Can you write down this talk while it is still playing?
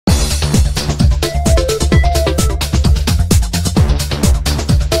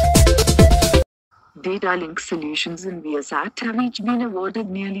Data Link Solutions and Viasat have each been awarded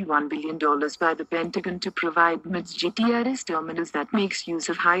nearly $1 billion by the Pentagon to provide MIDS JTRS terminals that makes use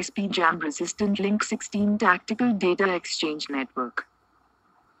of high-speed jam-resistant Link 16 tactical data exchange network.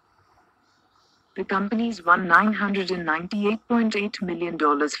 The companies won $998.8 million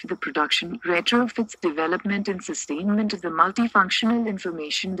for the production, retrofits, development and sustainment of the Multifunctional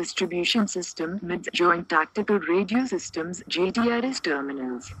Information Distribution System (MIDS) Joint Tactical Radio Systems (JTRS)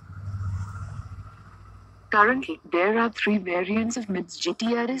 terminals. Currently, there are 3 variants of MIDS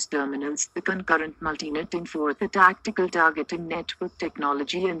JTRS terminals: the Concurrent Multi-Netting-4, the Tactical Targeting Network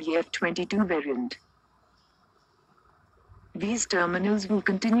Technology, and the F-22 variant. These terminals will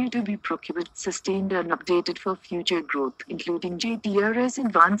continue to be procured, sustained and updated for future growth, including JTRS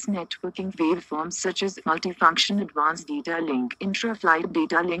advanced networking waveforms such as multifunction advanced data link, intra-flight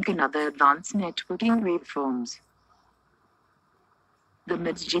data link and other advanced networking waveforms. The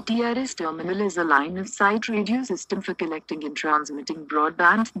MIDS JTRS terminal is a line-of-sight radio system for collecting and transmitting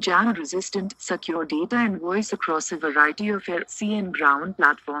broadband, jam-resistant, secure data and voice across a variety of air, sea and ground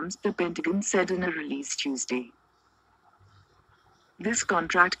platforms, the Pentagon said in a release Tuesday. This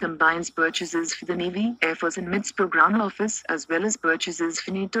contract combines purchases for the Navy, Air Force and MIDS Program Office, as well as purchases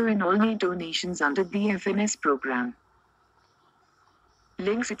for NATO and all NATO nations under the FNS program.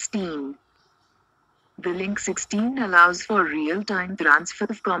 Link 16. The Link 16 allows for real-time transfer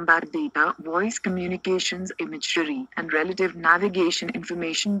of combat data, voice communications, imagery, and relative navigation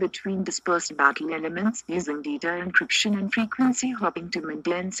information between dispersed battle elements, using data encryption and frequency hopping to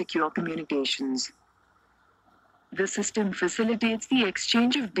maintain secure communications. The system facilitates the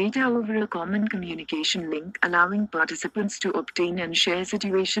exchange of data over a common communication link, allowing participants to obtain and share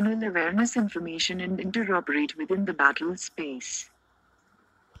situational awareness information and interoperate within the battle space.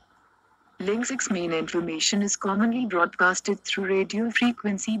 Link 6 main information is commonly broadcasted through radio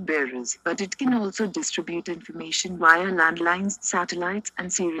frequency bearers, but it can also distribute information via landlines, satellites,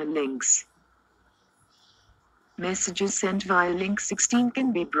 and serial links. Messages sent via Link 16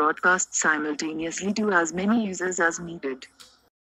 can be broadcast simultaneously to as many users as needed.